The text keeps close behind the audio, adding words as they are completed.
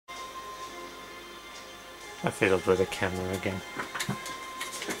I fiddled with the camera again.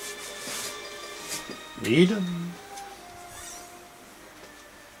 Need 'em.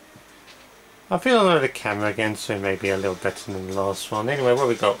 I fiddled with the camera again, so it may be a little better than the last one. Anyway, what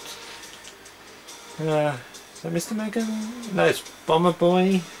we got? Is that Mr. Megan? No, it's Bomber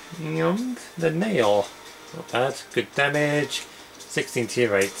Boy Young. The nail. Not bad. Good damage. 16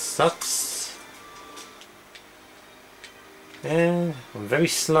 tier 8 sucks. And I'm very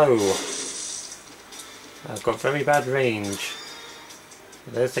slow. I've got very bad range.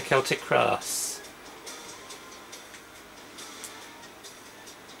 There's the Celtic Cross.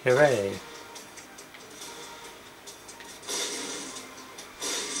 Hooray.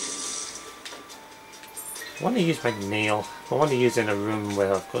 I want to use my nail. I want to use it in a room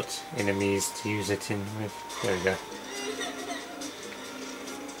where I've got enemies to use it in with. There we go.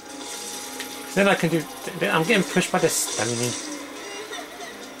 Then I can do. I'm getting pushed by the stony.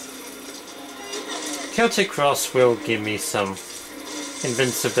 Celtic Cross will give me some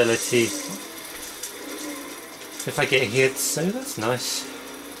invincibility if I get hit, so that's nice.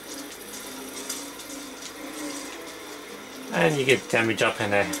 And you get damage up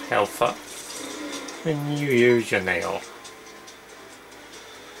and a health up when you use your nail.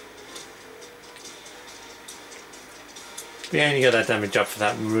 But you only got that damage up for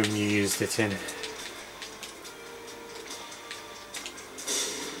that room you used it in.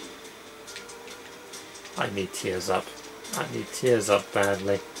 I need tears up. I need tears up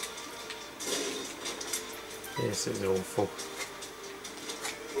badly. This is awful.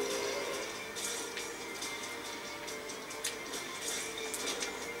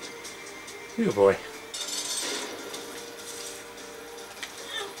 Oh boy.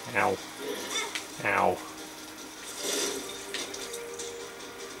 Ow. Ow.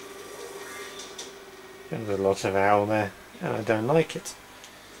 There's a lot of owl there, and I don't like it.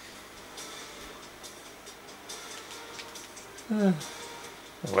 Oh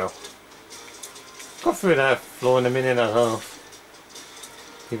well. Got through that floor in a minute and a half.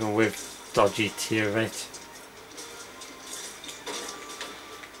 Even with dodgy tier rate.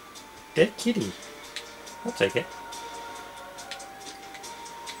 Dead kitty. I'll take it.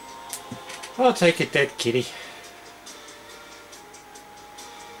 I'll take it, dead kitty.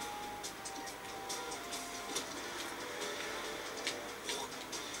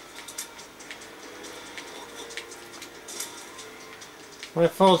 My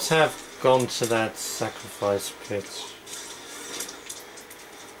thoughts have gone to that sacrifice pit.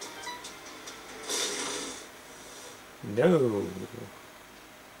 No.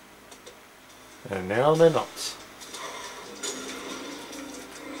 And now they're not.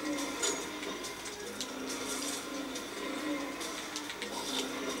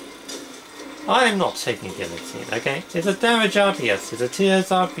 I'm not taking guillotine, okay? It's a damage up, yes. It's a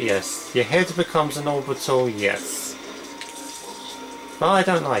tears up, yes. Your head becomes an orbital, yes. But I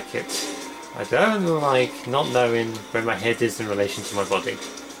don't like it. I don't like not knowing where my head is in relation to my body.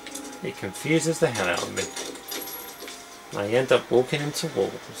 It confuses the hell out of me. I end up walking into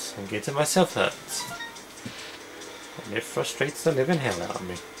walls and getting myself hurt. And it frustrates the living hell out of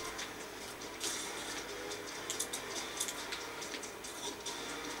me.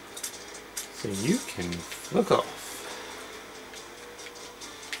 So you can fuck off.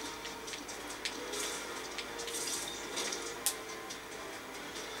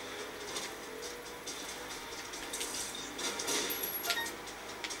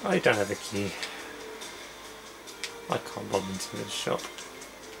 I don't have a key. I can't bother into this shop.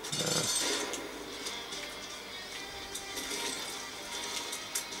 No.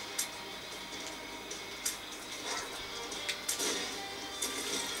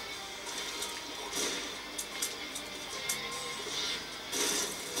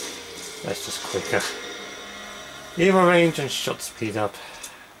 That's just quicker. Evil range and shot speed up.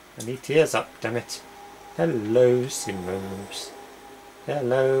 I need tears up, damn it. Hello, Simrose.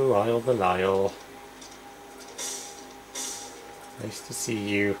 Hello, Isle the Lyle. Nice to see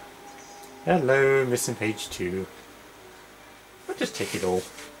you. Hello, missing page 2. I'll just take it all.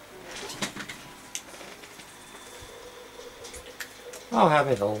 I'll have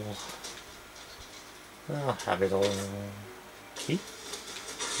it all. I'll have it all. Key?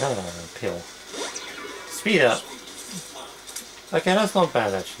 No, pill. Speed up. Okay, that's not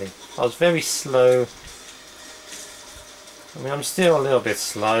bad actually. I was very slow. I mean, I'm still a little bit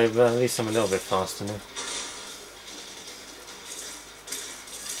slow, but at least I'm a little bit faster now.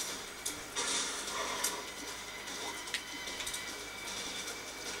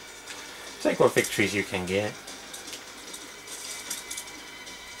 Take what victories you can get.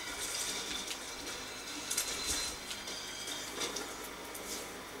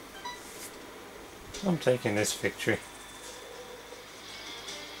 I'm taking this victory.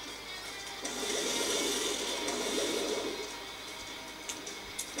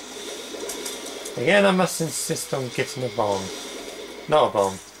 Again, I must insist on getting a bomb. Not a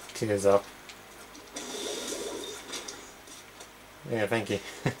bomb. Tears up. Yeah, thank you.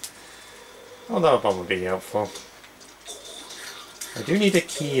 Although a bomb would be helpful. I do need a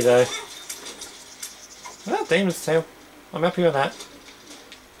key though. Well, Damon's Tail. I'm happy with that.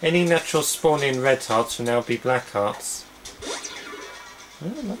 Any natural spawning red hearts will now be black hearts.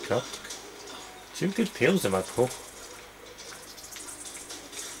 Oh, look up. 2 good pills in my pool.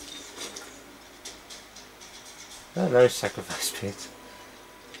 Hello, sacrifice pit.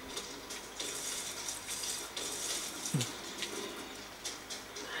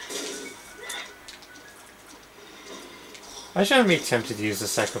 I shouldn't be tempted to use the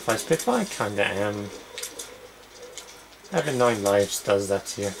sacrifice pit, but I kinda am. Having 9 lives does that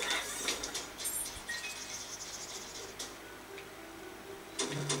to you.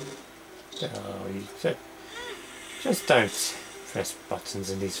 Oh, you just don't press buttons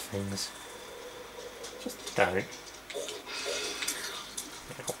in these things. Just don't.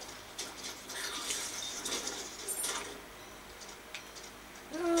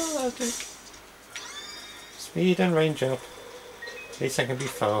 Oh, that'll do. Speed and range up. At least I can be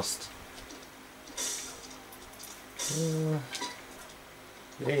fast. Yeah,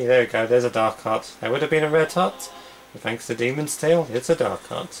 there we go, there's a dark heart. That would have been a red heart, but thanks to Demon's Tail, it's a dark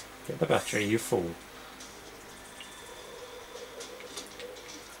heart. Get the battery, you fool.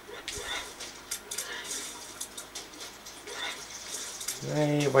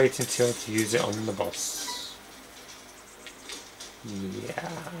 Hey, wait until to use it on the boss. Yeah.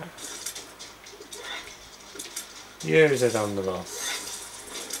 Use it on the boss.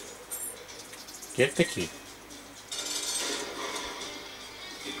 Get the key.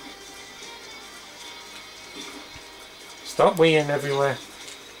 Stop weeing everywhere.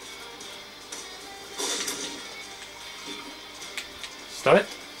 Stop it.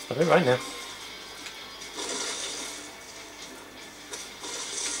 Stop it right now.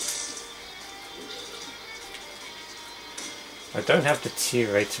 I don't have the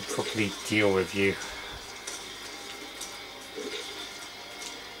tier rate to properly deal with you.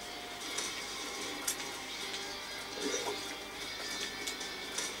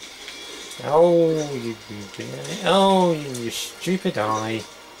 Oh, you stupid eye.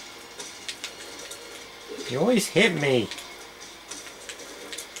 You always hit me.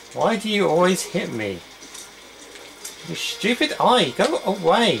 Why do you always hit me? You stupid eye, go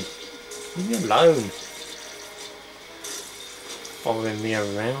away. Leave me alone. Following me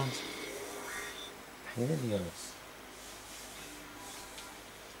around. Pain in the ass.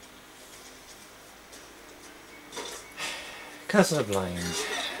 Curse of the Blind.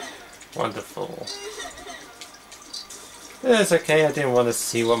 Wonderful. That's okay, I didn't want to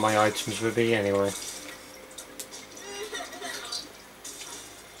see what my items would be anyway.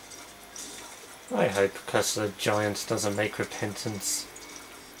 I hope Curse of the Giant doesn't make repentance.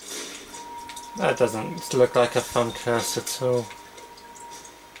 That doesn't look like a fun curse at all.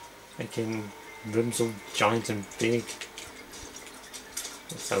 Making rooms all giant and big.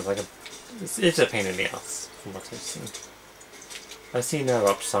 It sounds like it's a pain in the ass from what I've seen. I see no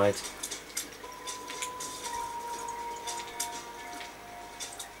upside.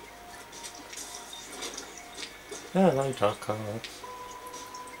 Hello, dark cards.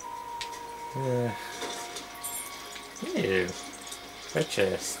 Ew. Red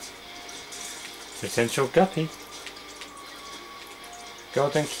chest. Potential guppy.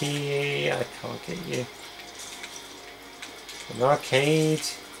 Golden key. I can't get you. An arcade.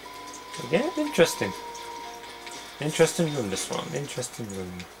 Yeah, interesting. Interesting room, this one. Interesting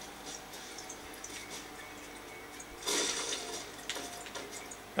room.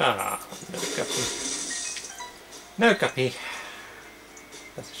 Ah, no guppy. No guppy.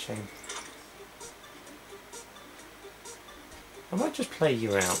 That's a shame. I might just play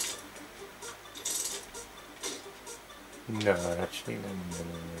you out. No, actually, no.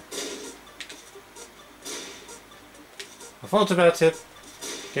 I thought about it.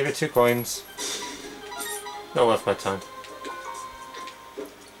 Gave it 2 coins. Not worth my time.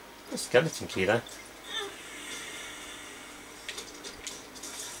 A skeleton key though.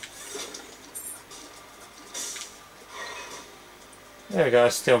 There we go, I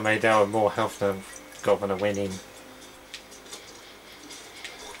still made out with more health than I've got when I went in.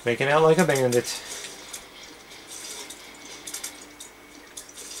 Making out like a bandit.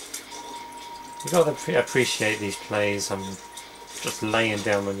 You gotta appreciate these plays. I'm just laying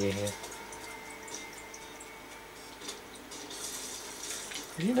down on you here.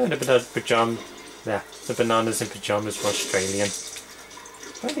 You know a bit of pajama Yeah, the bananas in pyjamas were Australian.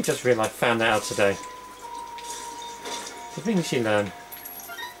 I only just realised, found that out today. The things you learn.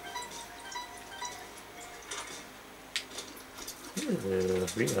 Ooh,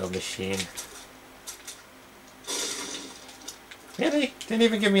 real machine. Really? Didn't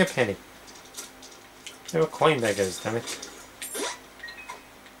even give me a penny. They were coin beggars, damn it.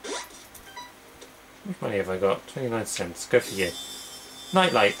 How much money have I got? 29 cents. Go for you.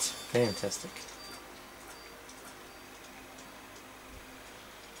 Nightlight. Fantastic.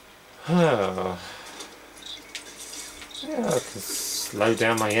 Oh. Yeah, I can slow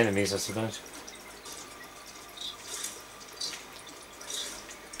down my enemies, I suppose.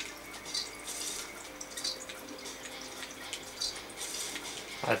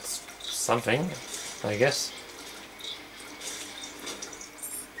 That's something, I guess.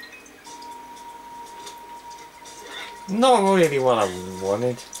 Not really what I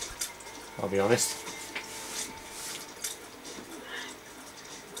wanted, I'll be honest.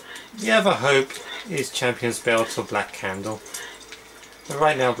 The other hope is Champion's Belt or Black Candle. But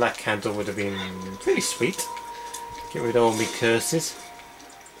right now Black Candle would have been pretty sweet. Get rid of all my curses.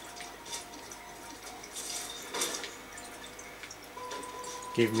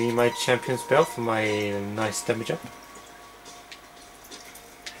 Give me my Champion's Belt for my nice damage up.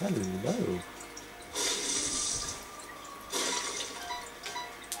 Hello.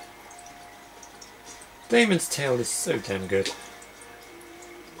 Damon's Tail is so damn good.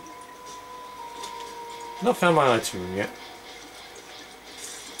 Not found my item room yet.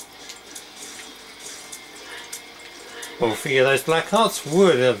 All three of those black hearts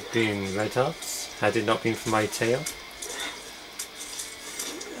would have been red hearts had it not been for my tail.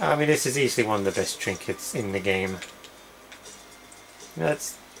 I mean, this is easily one of the best trinkets in the game.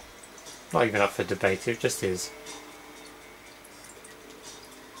 That's not even up for debate, it just is.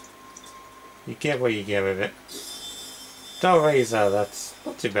 You get what you get with it. Dull Razor, that's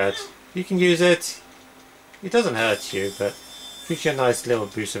not too bad. You can use it. It doesn't hurt you, but gives you a nice little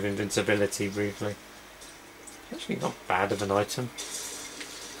boost of invincibility briefly. Actually not bad of an item.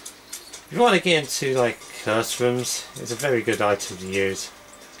 If you want to get into like curse rooms, it's a very good item to use.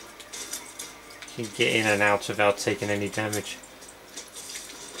 You can get in and out without taking any damage.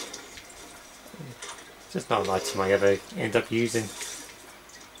 It's just not an item I ever end up using.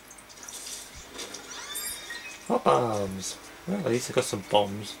 Hot bombs. Well, at least I got some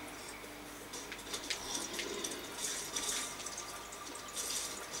bombs.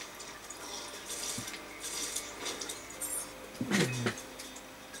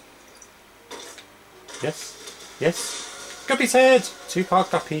 Yes, yes. Guppy's head! 2-part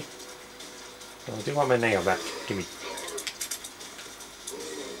guppy. Oh, I do want my nail back. Gimme.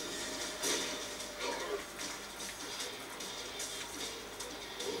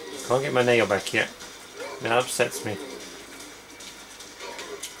 Can't get my nail back yet. That upsets me.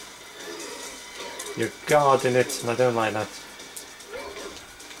 You're guarding it, and I don't like that.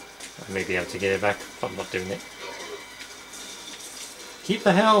 I may be able to get it back, but I'm not doing it. Keep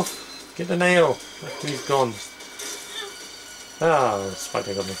the health! Get the nail after he's gone. Oh,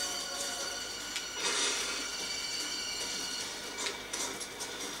 spider got me.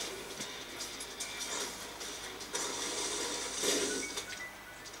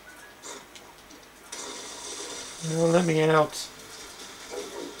 Oh, let me out.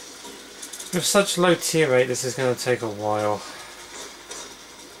 With such low tier rate, this is going to take a while.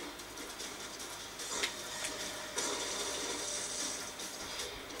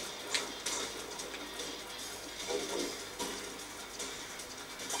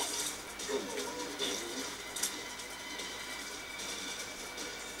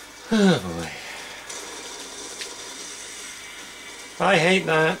 Oh boy. I hate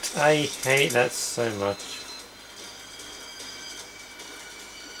that. I hate that so much.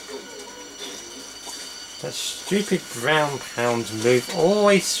 That stupid ground pound move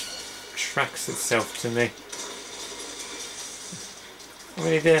always tracks itself to me. I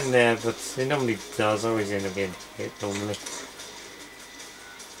mean, it didn't there, but it normally does. I always end up getting hit normally.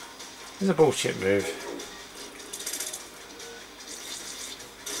 It's a bullshit move.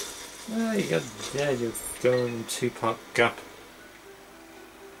 Oh, you got there, you're going 2-part gup.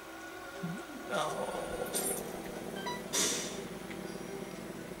 Oh.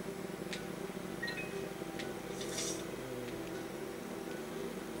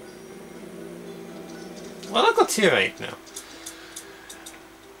 Well, I've got tier 8 now.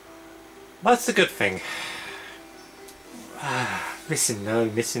 That's a good thing. Missing no,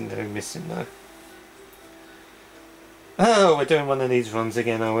 missing no, missing no. Oh, we're doing one of these runs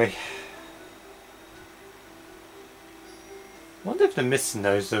again, are we? I wonder if the missing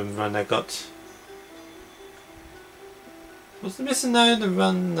no's the run I got Was the missing no the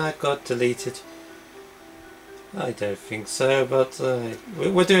run that got deleted? I don't think so, but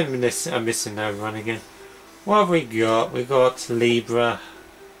we're doing this a missing no run again. What have we got? We got Libra.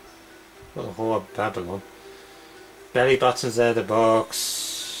 What a whore of Babylon. Belly buttons there, the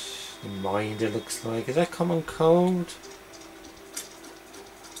box. Mind, it looks like. Is that common cold?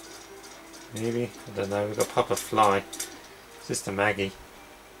 Maybe? I don't know. We've got Papa Fly. Sister Maggie.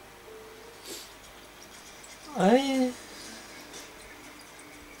 I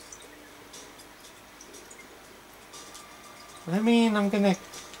mean, I'm gonna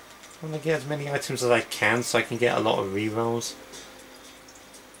get as many items as I can so I can get a lot of rerolls.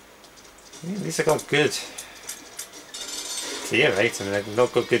 Yeah, at least I got good tier 8. I mean, I've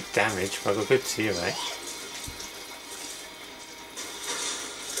not got good damage, but I got good tier 8.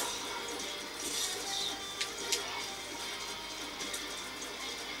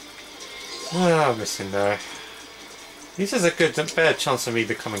 Oh, missing there. This is a better chance of me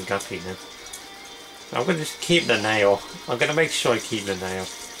becoming Guppy now. I'm going to just keep the nail. I'm going to make sure I keep the nail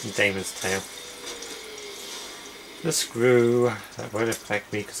in Damon's tail. The screw, that won't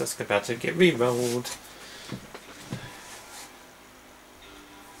affect me because that's about to get re-rolled.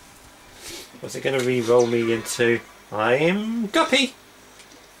 What's it going to re-roll me into? I'm Guppy!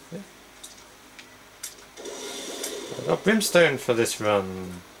 I've got Brimstone for this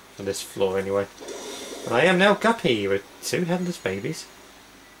run. For this floor anyway. And I am now Guppy with 2 headless babies.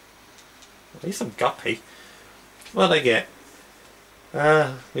 At least I'm Guppy. What did I get?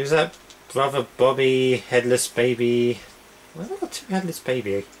 Who's that? Brother Bobby, headless baby. Why have I got 2 headless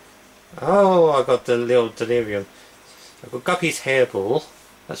baby? Oh, I got the little delirium. I've got Guppy's hairball.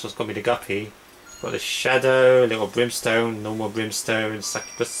 That's what's got me to Guppy. Got the shadow, little brimstone, normal brimstone,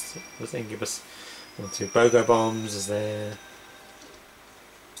 succubus, what's incubus? 1, 2 bogo bombs is there.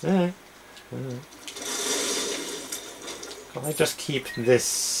 Alright. Can I just keep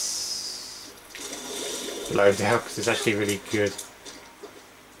this load out because it's actually really good.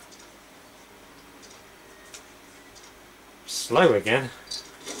 Slow again.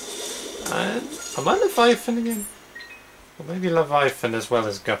 And am I Leviathan again? Or maybe Leviathan as well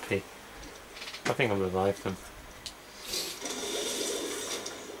as Guppy. I think I'm Leviathan.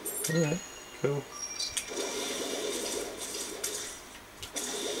 Alright, cool.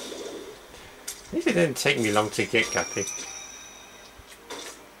 At least it didn't take me long to get Guppy.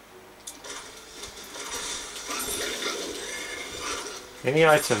 Any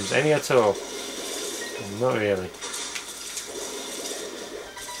items? Any at all? Not really.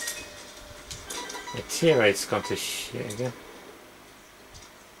 My tier 8's gone to shit again.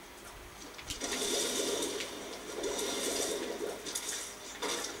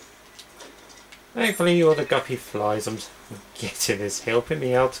 Thankfully all the Guppy flies I'm getting is helping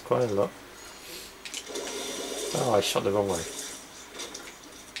me out quite a lot. Oh, I shot the wrong way.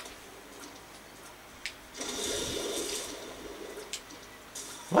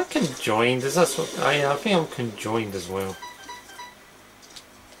 Am I conjoined? Is that what I think I'm conjoined as well.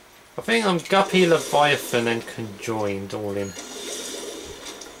 I think I'm Guppy, Leviathan and conjoined all in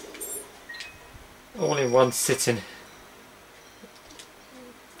one sitting.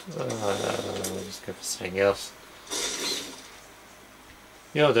 I'll just go for something else.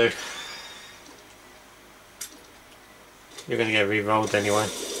 You'll do. You're going to get re-rolled anyway.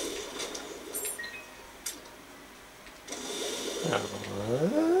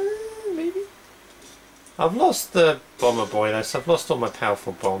 Maybe? I've lost the bomber boy though, so I've lost all my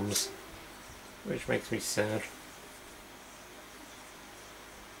powerful bombs. Which makes me sad.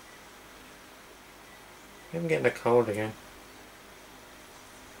 I'm getting a cold again.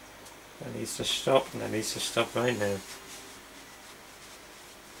 That needs to stop, and that needs to stop right now.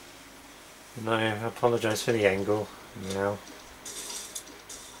 And I apologise for the angle now.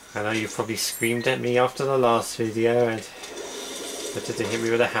 I know you probably screamed at me after the last video and wanted to hit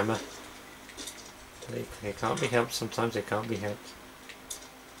me with a hammer. It can't be helped, sometimes it can't be helped.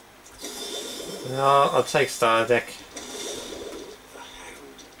 No, I'll take Star Deck.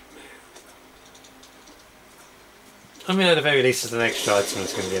 I mean, at the very least, it's an extra item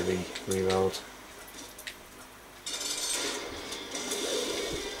that's going to get re-rolled.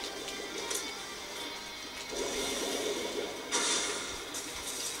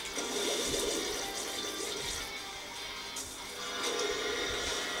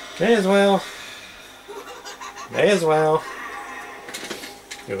 May as well. May as well.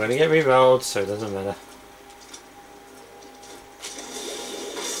 You're going to get re-rolled, so it doesn't matter.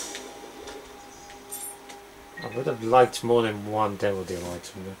 I would have liked more than one Devil Deal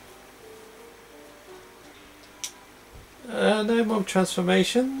item though. No more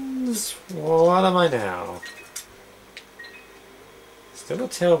transformations. What am I now? Still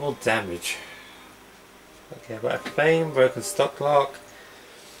got terrible damage. Okay, I've got a flame, broken stock lock.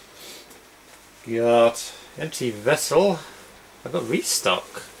 Got empty vessel. I've got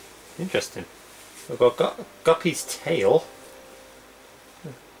restock. Interesting. I've got Guppy's tail.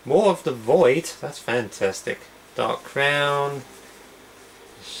 More of the void. That's fantastic. Dark crown.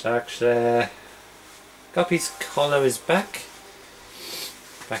 Shark's there. Guppy's collar is back.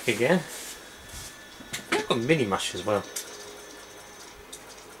 Back again. I've got mini mush as well.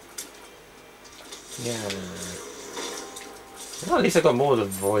 Yeah. Well, at least I got more of the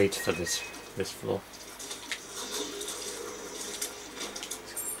void for this floor.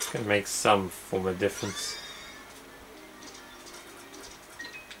 It's gonna make some form of difference.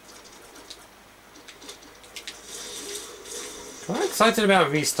 I'm excited about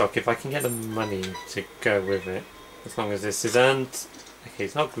restock if I can get the money to go with it. As long as this isn't... Okay,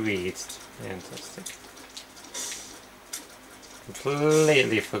 it's not greed. Fantastic.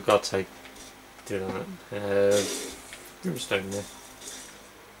 Completely forgot I did on it. Brimstone there.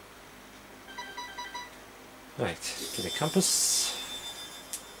 Right, get a compass.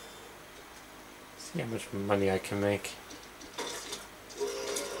 See how much money I can make.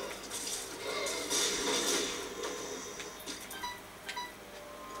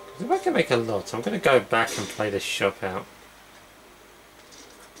 If I can make a lot, I'm going to go back and play this shop out.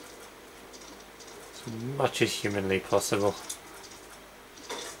 As much as humanly possible.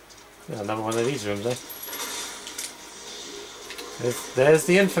 Yeah, another one of these rooms, eh? There's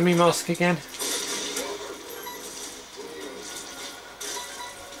the infamy mask again.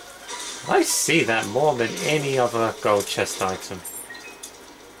 I see that more than any other gold chest item.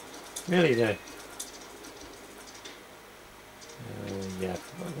 Really do. Yeah,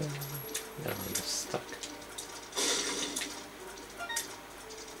 no, I'm just stuck.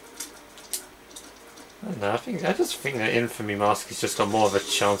 I don't know, I just think that infamy mask has just got more of a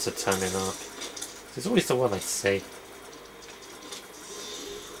chance of turning up. It's always the one I see.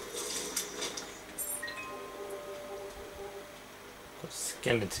 Got a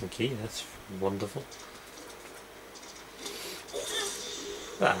skeleton key, that's wonderful.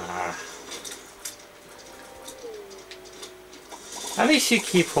 Ah. At least you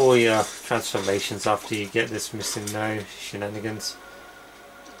keep all your transformations after you get this missing no shenanigans.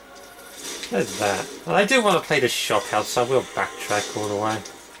 There's that. Well, I do want to play the shop out, so I will backtrack all the way.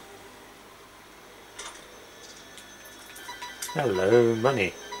 Hello,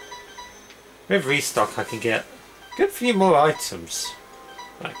 money. With restock I can get a good few more items.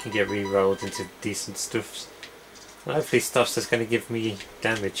 I can get re-rolled into decent stuffs. And hopefully stuffs that's going to give me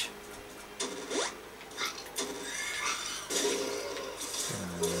damage.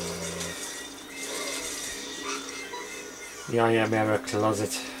 The I am error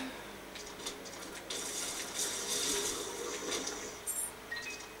closet.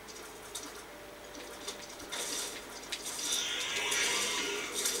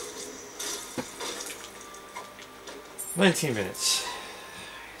 "19 minutes.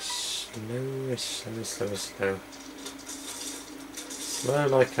 Slow, slow, slow, slow. Slow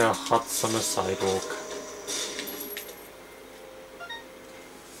like a hot summer sidewalk."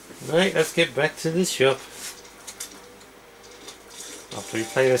 Right, let's get back to the shop. After we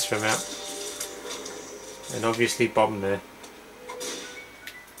play this room out. And obviously bomb there.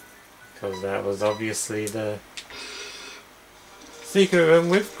 Because that was obviously the secret room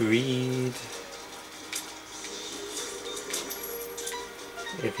with greed.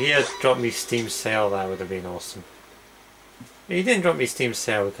 If he had dropped me Steam Sale, that would have been awesome. He didn't drop me Steam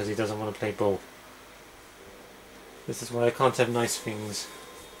Sale because he doesn't want to play ball. This is why I can't have nice things.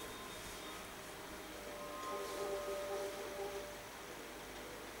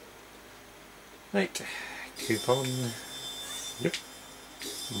 Right, coupon. Yep.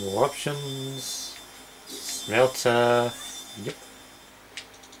 More options. Smelter. Yep.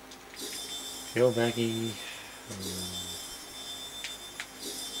 Fuel baggy.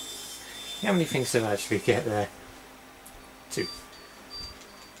 How many things did I actually get there? 2.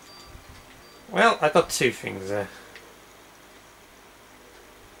 Well, I got 2 things there.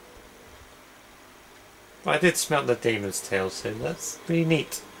 But I did smelt the demon's tail, so that's pretty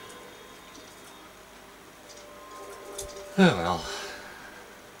neat. Oh well.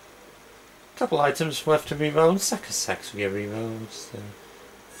 Couple items worth to reroll. Sack of sacks will get rerolled, so.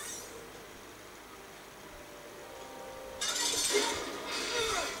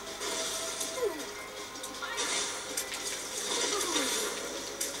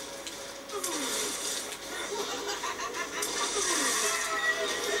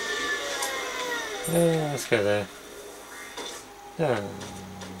 Yeah, let's go there.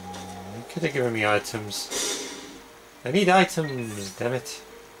 Could have given me items. I need items, damn it.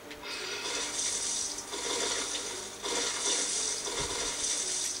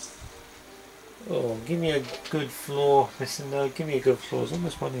 Oh, give me a good floor. Listen, no, give me a good floor. There's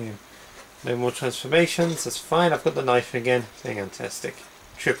almost one here. No more transformations. That's fine. I've got the knife again. Fantastic.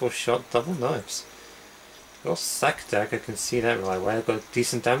 Triple shot, double knives. Got sack dagger. I can see that right away. I've got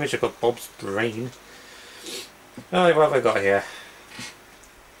decent damage. I've got Bob's brain. Alright, what have I got here?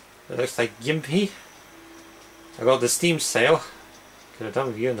 It looks like Gimpy. I got the steam sail. Could have done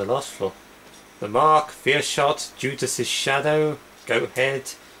with you on the last floor. The mark, fear shot, Judas's shadow, goat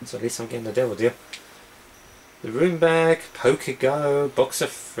head. So at least I'm getting the devil deal. The room bag, poker go, box of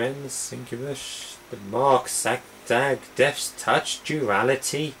friends, incubus, the mark, sack dag, death's touch,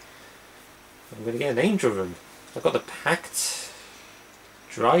 duality. I'm gonna get an angel room. I've got the pact,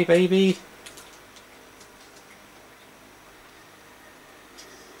 dry baby.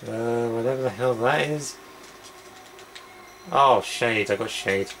 Whatever the hell that is. Oh, shade. I got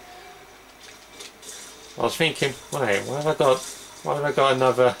shade. I was thinking, wait, what have I got? Why have I got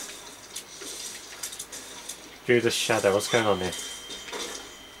another Judas shadow? What's going on here?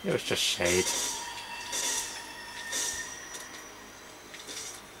 It was just shade.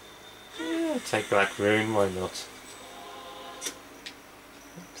 Yeah, take back rune. Why not?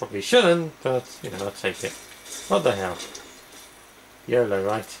 Probably shouldn't, but you know, I'll take it. What the hell? YOLO,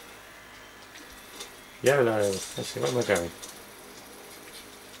 right? YOLO. Let's see, where am I going?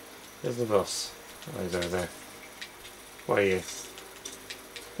 There's the boss. Oh, he's over there. What are you?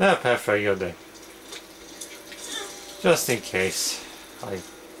 Ah, Perfo, you're there. Just in case I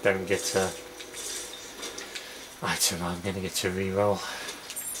don't get a item, I'm going to get a reroll.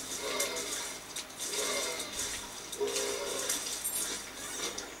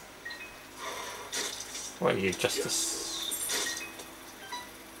 What are you, Justice?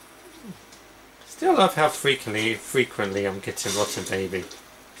 Still love how frequently I'm getting Rotten Baby.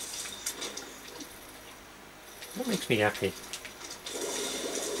 That makes me happy.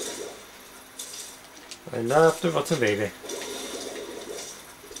 I love the Rotten Baby.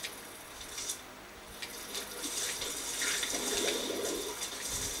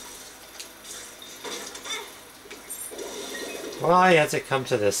 Why has it come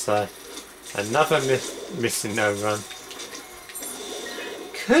to this though? Another missing no run.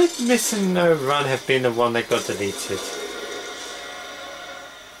 Could missing no run have been the one that got deleted?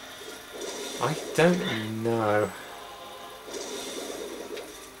 I don't know.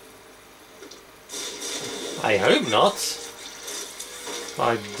 I hope not.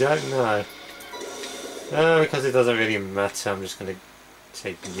 I don't know. No, because it doesn't really matter. I'm just going to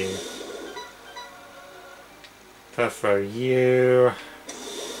take you. Perfo you.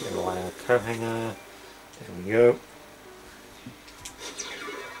 Little wire coat hanger. There we go.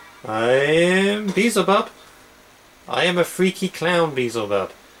 I am Beelzebub. I am a freaky clown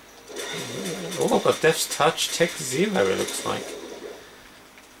Beelzebub. Oh, I've got Death's Touch, Tech 0 it looks like.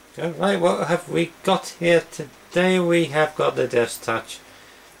 Alright, what have we got here today? We have got the Death's Touch.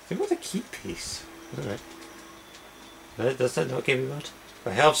 Give me the key piece. Alright. Does that not give me what?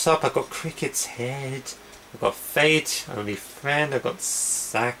 Got Health's up, I've got Cricket's head. I've got Fate, Only Friend, I've got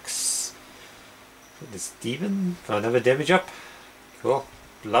Sax. This Demon, got another damage up. Cool.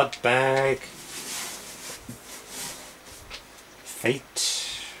 Blood Bag.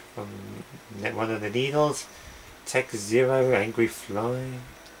 Fate from one of the needles. Tech 0, Angry Fly.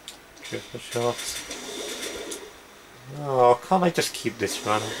 Triple shot. Oh, can't I just keep this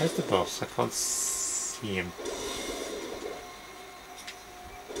run? Where's the boss? I can't see him.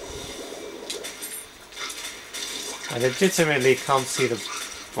 I legitimately can't see the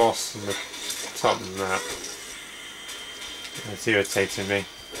boss on the top map. That's irritating me.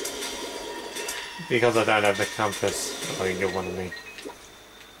 Because I don't have the compass. Oh, you're one of me.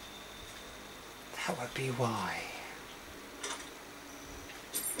 That would be why.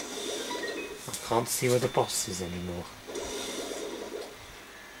 I can't see where the boss is anymore.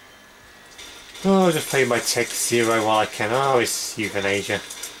 Oh, I'll just play my Tech 0 while I can. Oh, it's Euthanasia.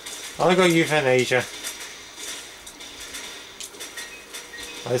 Oh, I got Euthanasia.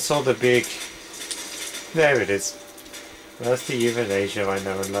 I saw the big... There it is. That's the Euthanasia I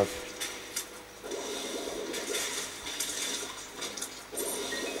know and love.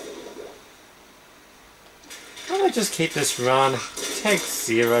 Can't I just keep this run? Tech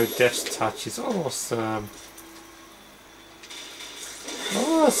 0, Death's Touch is awesome.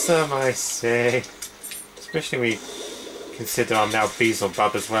 Awesome, I say. Especially when we consider I'm now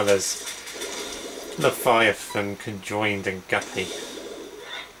Beelzebub as well as Leviathan, Conjoined and Guppy.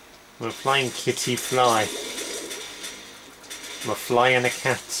 I'm a flying kitty fly. I'm a fly and a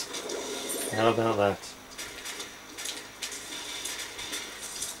cat. How about that?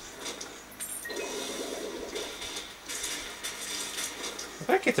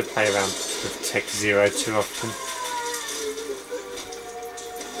 I don't get to play around with Tech Zero too often.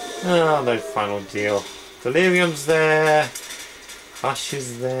 Oh, no final deal. Delirium's there. Hush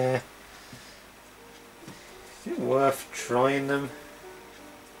is there. Is it worth trying them?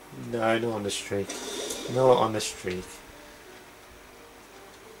 No, not on the streak. Not on the streak.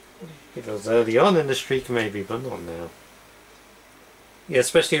 If it was early on in the streak maybe, but not now. Yeah,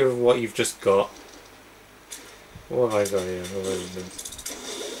 especially with what you've just got. What have I got here?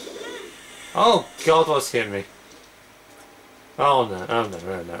 Oh God, what's hit me? Oh no, oh no,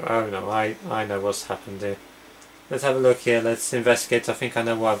 oh no, oh no, I know what's happened here. Let's have a look here, let's investigate. I think I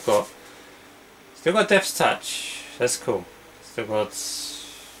know what I've got. Still got Death's Touch, that's cool. Still got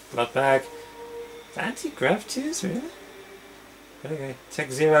Blood Bag. Anti-gravities, really? Okay,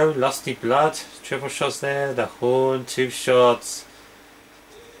 Tech Zero, Lusty Blood, triple shots there, the Horn, 2 shots.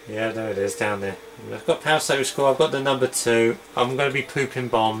 Yeah, there it is down there. I've got Parasite Score, I've got the number 2. I'm going to be pooping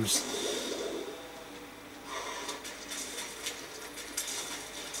bombs.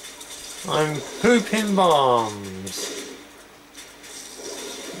 I'm pooping bombs.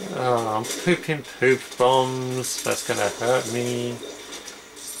 Oh, I'm pooping poop bombs. That's going to hurt me.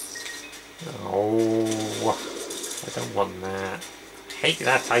 Oh, I don't want that. Hate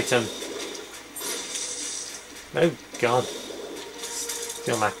that item. Oh God.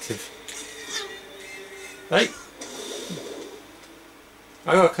 Still active. Hey!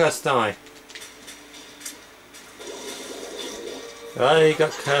 I got a cursed eye. I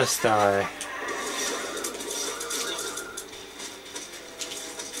got cursed eye.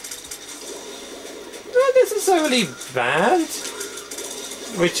 Not necessarily bad.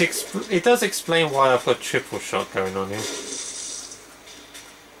 Which it does explain why I've got triple shot going on here.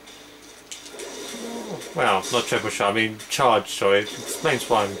 Well, not triple shot, I mean charge shot. It explains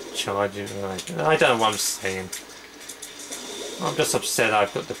why I'm charging. Right. I don't know what I'm saying. I'm just upset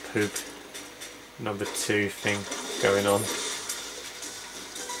I've got the poop number 2 thing going on.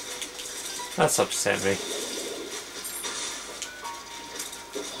 That's upset me.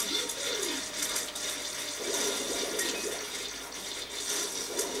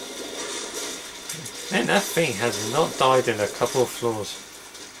 Man, that thing has not died in a couple of floors.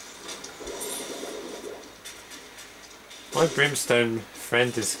 My brimstone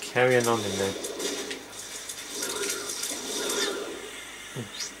friend is carrying on in there.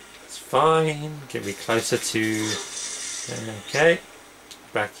 It's fine. Get me closer to... Okay.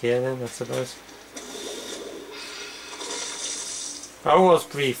 Back here then, I suppose. I was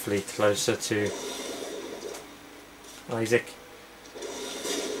briefly closer to Isaac.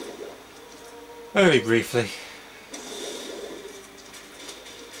 Only briefly.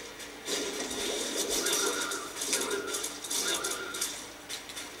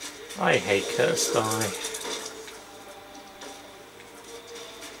 I hate Cursed Eye.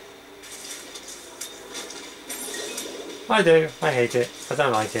 I do. I hate it. I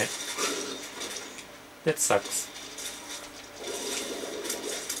don't like it. It sucks.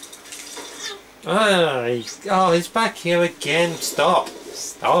 Oh, he's back here again. Stop.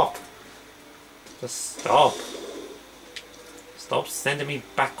 Stop. Just stop. Stop sending me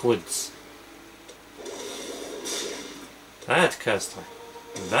backwards. Bad Cursed Eye.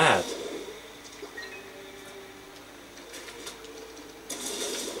 Bad.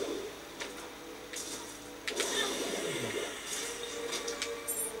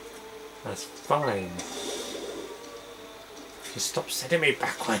 That's fine. Just stop sending me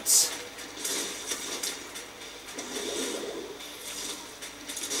backwards.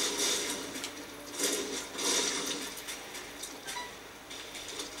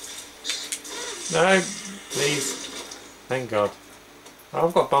 No, please. Thank God. Oh,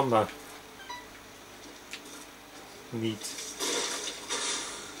 I've got Bomber. Neat.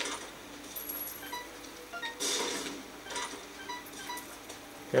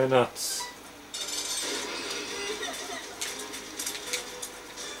 Go nuts.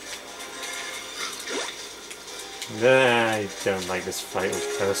 I don't like this fight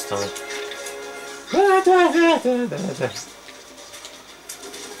with Cursed Eye.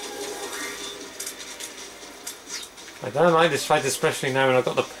 I don't like this fight, especially now when I've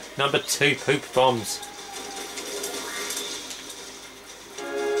got the number 2 poop bombs.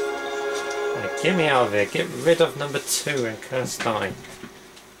 Right, get me out of here. Get rid of number 2 and Cursed Eye.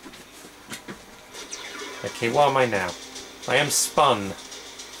 Okay, what am I now? I am spun.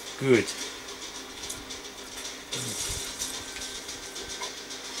 Good.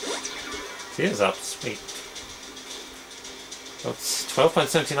 Tears up, sweet. That's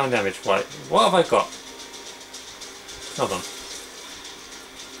 12.79 damage. Right, what have I got? Hold on.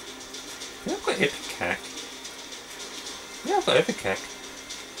 Yeah, I've got Ipecac. Yeah, I've got Ipecac.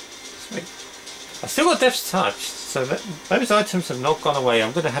 Wait. I still got Death's Touch, so those items have not gone away.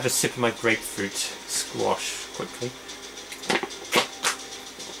 I'm going to have a sip of my grapefruit squash quickly.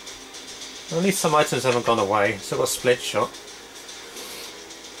 At least some items haven't gone away. Still got Split Shot.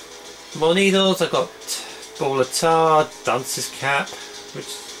 More needles. I've got Ball of Tar, Dunce's Cap, which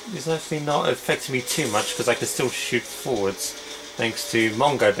is actually not affecting me too much because I can still shoot forwards thanks to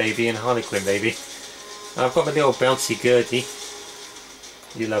Mongo Baby and Harlequin Baby. And I've got my little bouncy Gurdy.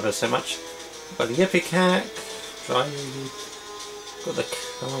 You love her so much. I've got the Yippee Hack. I've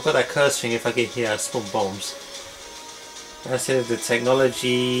got that curse thing if I get here, I spawn bombs. That's it, the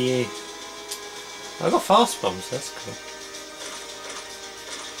technology. I've got fast bombs, that's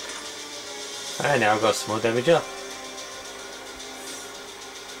cool. And now I've got small damage up.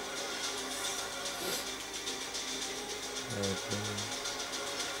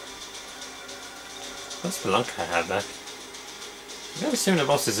 What's the lunk I had back? I've never seen the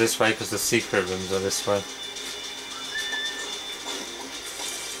bosses this way because the secret rooms are this way.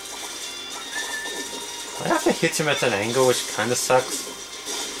 I have to hit him at an angle, which kinda sucks.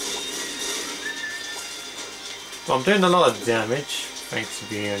 Well, I'm doing a lot of damage, thanks to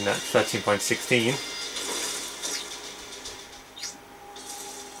being at 13.16.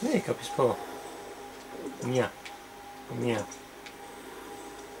 There you go, his paw. Yeah. Yeah.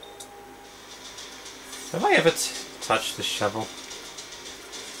 Have I ever touched the shovel?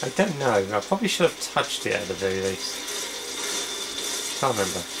 I don't know. I probably should have touched it at the very least. Can't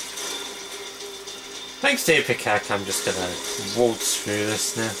remember. Thanks to Epic Hack, I'm just gonna waltz through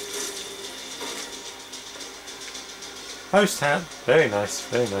this now. Post hat, very nice,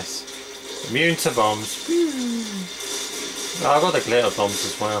 very nice. Immune to bombs. Oh, I got the glitter bombs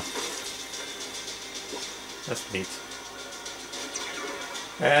as well. That's neat.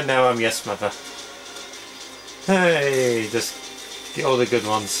 And now I'm Yes Mother. Hey, just get all the good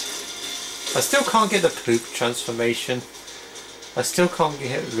ones. I still can't get the poop transformation. I still can't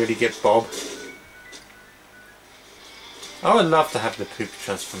really get Bob. I would love to have the poop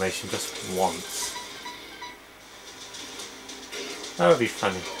transformation just once. That would be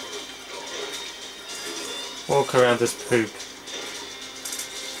funny. Walk around as poop.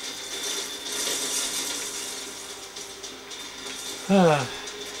 Oh,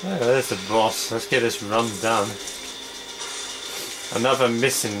 there's the boss. Let's get this run done. Another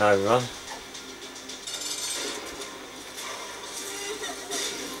missing no run.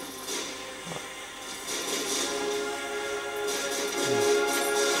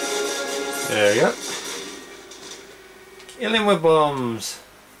 There we go. Kill him with bombs.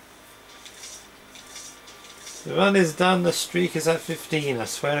 The run is done, the streak is at 15. I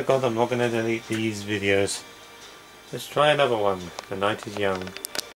swear to God I'm not going to delete these videos. Let's try another one. The night is young.